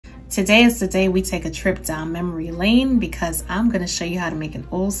Today is the day we take a trip down memory lane because I'm going to show you how to make an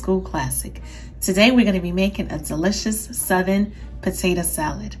old school classic. Today we're going to be making a delicious Southern potato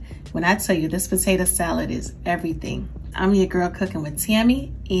salad. When I tell you this potato salad is everything. I'm your girl cooking with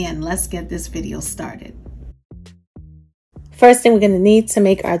Tammy, and let's get this video started. First thing we're going to need to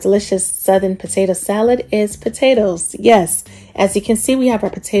make our delicious Southern potato salad is potatoes. Yes, as you can see, we have our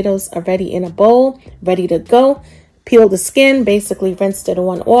potatoes already in a bowl, ready to go. Peeled the skin, basically rinsed it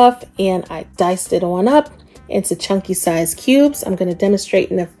on off, and I diced it on up into chunky size cubes. I'm going to demonstrate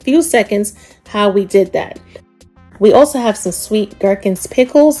in a few seconds how we did that. We also have some sweet gherkins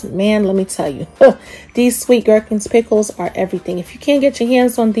pickles. Man, let me tell you, these sweet gherkins pickles are everything. If you can't get your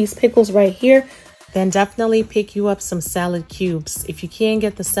hands on these pickles right here, then definitely pick you up some salad cubes. If you can't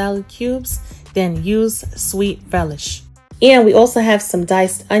get the salad cubes, then use sweet relish. And we also have some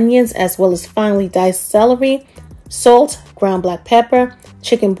diced onions as well as finely diced celery, salt, ground black pepper,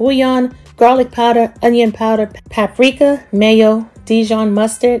 chicken bouillon, garlic powder, onion powder, paprika, mayo, Dijon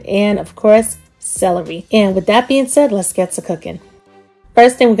mustard, and of course, celery. And with that being said, let's get to cooking.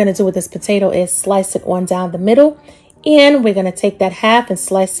 First thing we're going to do with this potato is slice it on down the middle. And we're going to take that half and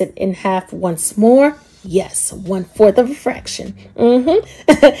slice it in half once more. Yes, 1/4 of a fraction.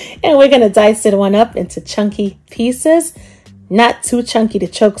 And we're going to dice it on up into chunky pieces. Not too chunky to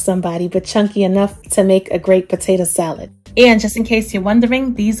choke somebody, but chunky enough to make a great potato salad. And just in case you're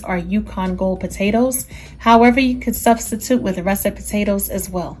wondering, these are Yukon Gold potatoes. However, you could substitute with russet potatoes as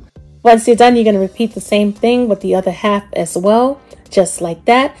well. Once you're done, you're going to repeat the same thing with the other half as well, just like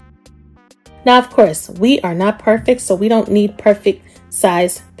that. Now, of course, we are not perfect, so we don't need perfect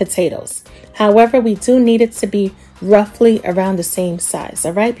size potatoes. However, we do need it to be roughly around the same size,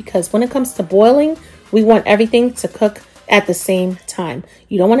 all right? Because when it comes to boiling, we want everything to cook at the same time.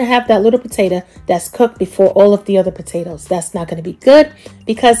 You don't want to have that little potato that's cooked before all of the other potatoes. That's not going to be good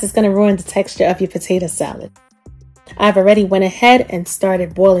because it's going to ruin the texture of your potato salad. I've already went ahead and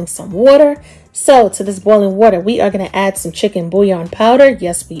started boiling some water. So to this boiling water, we are going to add some chicken bouillon powder.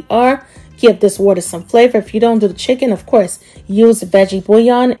 Yes, we are. Give this water some flavor. If you don't do the chicken, of course, use veggie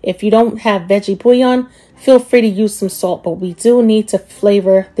bouillon. If you don't have veggie bouillon, feel free to use some salt, but we do need to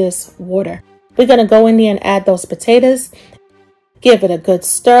flavor this water. We're going to go in there and add those potatoes. Give it a good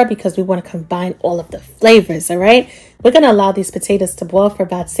stir because we want to combine all of the flavors, all right? We're going to allow these potatoes to boil for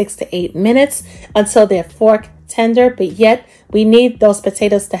about 6 to 8 minutes until they're fork tender, but yet we need those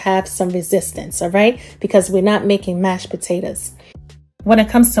potatoes to have some resistance, all right? Because we're not making mashed potatoes. When it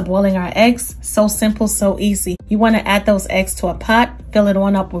comes to boiling our eggs, so simple, so easy. You want to add those eggs to a pot, fill it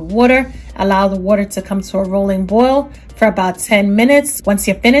on up with water, allow the water to come to a rolling boil for about 10 minutes. Once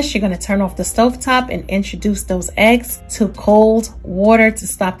you're finished, you're going to turn off the stovetop and introduce those eggs to cold water to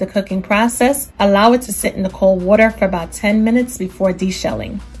stop the cooking process. Allow it to sit in the cold water for about 10 minutes before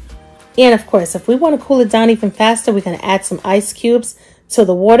deshelling. And of course, if we want to cool it down even faster, we're going to add some ice cubes to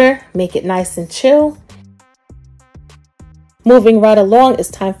the water, make it nice and chill. Moving right along,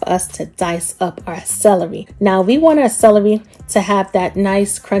 it's time for us to dice up our celery. Now, we want our celery to have that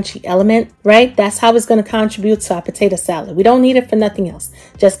nice crunchy element, right? That's how it's going to contribute to our potato salad. We don't need it for nothing else,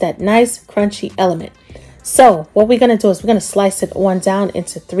 just that nice crunchy element. So what we're going to do is we're going to slice it on down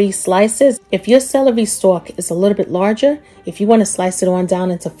into 3 slices. If your celery stalk is a little bit larger, if you want to slice it on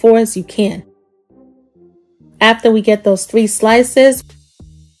down into 4s, you can. After we get those 3 slices,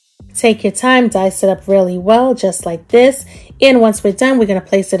 take your time, dice it up really well, just like this. And once we're done, we're going to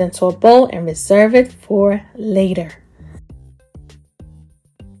place it into a bowl and reserve it for later.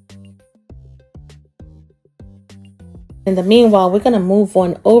 In the meanwhile, we're going to move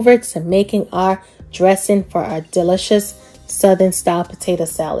on over to making our dressing for our delicious Southern style potato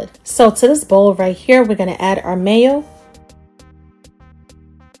salad. So to this bowl right here, we're going to add our mayo,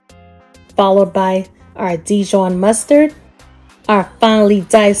 followed by our Dijon mustard, our finely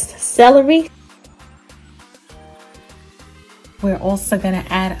diced celery. We're also going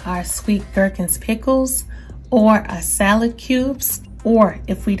to add our sweet gherkins pickles or our salad cubes. Or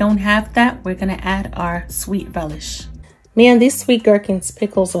if we don't have that, we're going to add our sweet relish. Man, these sweet gherkins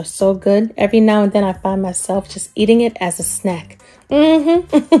pickles are so good. Every now and then I find myself just eating it as a snack.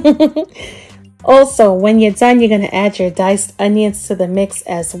 Also, when you're done, you're going to add your diced onions to the mix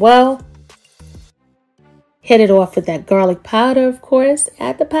as well. Hit it off with that garlic powder, of course.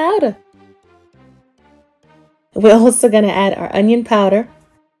 Add the powder. We're also going to add our onion powder.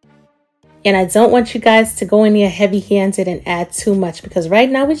 And I don't want you guys to go in there heavy-handed and add too much because right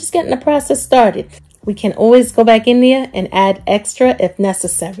now we're just getting the process started. We can always go back in there and add extra if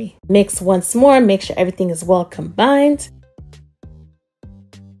necessary. Mix once more, make sure everything is well combined.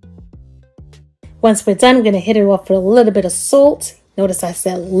 Once we're done, we're going to hit it off with a little bit of salt Notice I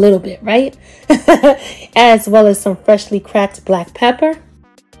said a little bit, right? As well as some freshly cracked black pepper.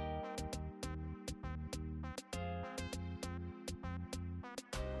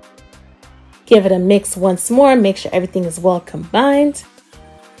 Give it a mix once more. Make sure everything is well combined.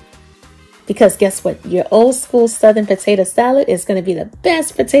 Because guess what? Your old school Southern potato salad is going to be the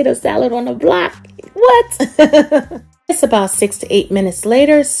best potato salad on the block. What? It's about 6 to 8 minutes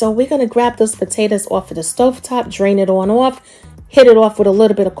later. So we're going to grab those potatoes off of the stovetop, drain it on off, hit it off with a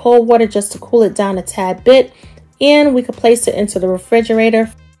little bit of cold water just to cool it down a tad bit. And we could place it into the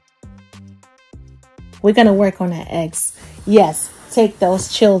refrigerator. We're going to work on our eggs. Yes, take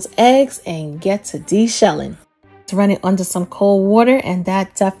those chilled eggs and get to deshelling. Run it under some cold water, and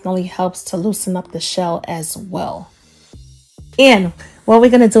that definitely helps to loosen up the shell as well. And what we're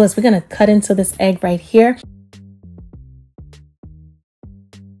going to do is we're going to cut into this egg right here.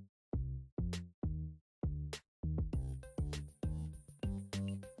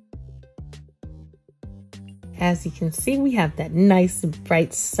 As you can see, we have that nice,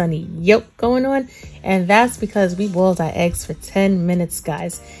 bright, sunny yolk going on. And that's because we boiled our eggs for 10 minutes,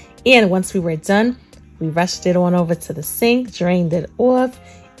 guys. And once we were done, we rushed it on over to the sink, drained it off,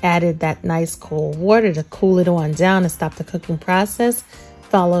 added that nice cold water to cool it on down and stop the cooking process,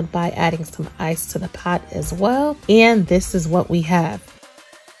 followed by adding some ice to the pot as well. And this is what we have.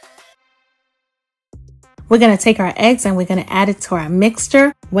 We're going to take our eggs and we're going to add it to our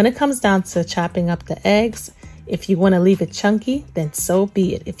mixture. When it comes down to chopping up the eggs, if you want to leave it chunky, then so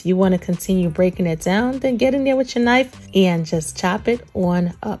be it. If you want to continue breaking it down, then get in there with your knife and just chop it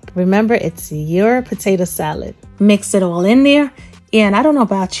on up. Remember, it's your potato salad. Mix it all in there. And I don't know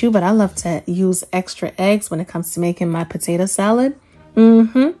about you, but I love to use extra eggs when it comes to making my potato salad.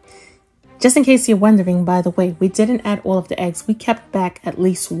 Just in case you're wondering, by the way, we didn't add all of the eggs. We kept back at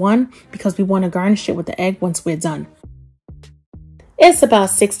least one because we want to garnish it with the egg once we're done. It's about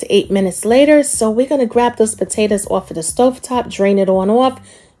 6 to 8 minutes later, so we're going to grab those potatoes off of the stovetop, drain it on off,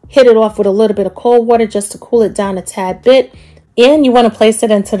 hit it off with a little bit of cold water just to cool it down a tad bit. And you want to place it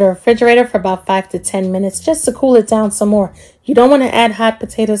into the refrigerator for about 5 to 10 minutes just to cool it down some more. You don't want to add hot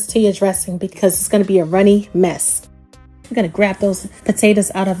potatoes to your dressing because it's going to be a runny mess. We're going to grab those potatoes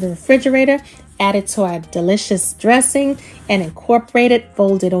out of the refrigerator, add it to our delicious dressing, and incorporate it.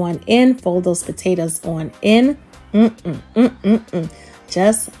 Fold it on in, fold those potatoes on in.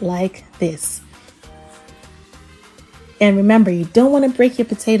 Just like this. And remember, you don't want to break your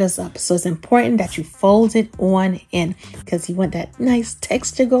potatoes up. So it's important that you fold it on in because you want that nice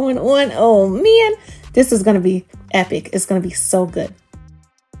texture going on. Oh man, this is going to be epic. It's going to be so good.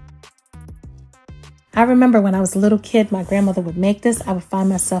 I remember when I was a little kid, my grandmother would make this. I would find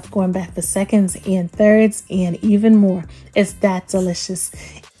myself going back for seconds and thirds and even more. It's that delicious.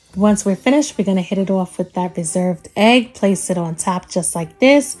 Once we're finished, we're going to hit it off with that reserved egg. Place it on top just like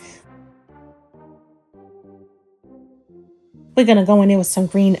this. We're going to go in there with some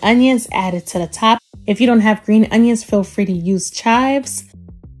green onions, add it to the top. If you don't have green onions, feel free to use chives.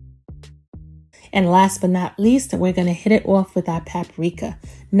 And last but not least, we're going to hit it off with our paprika.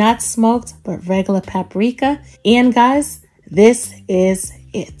 Not smoked, but regular paprika. And guys, this is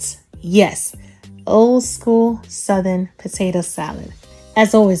it. Yes, old school Southern potato salad.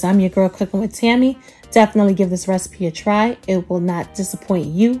 As always, I'm your girl cooking with Tammy. Definitely give this recipe a try. It will not disappoint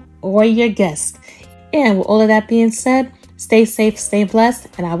you or your guests. And with all of that being said, stay safe, stay blessed,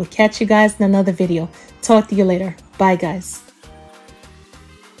 and I will catch you guys in another video. Talk to you later. Bye, guys.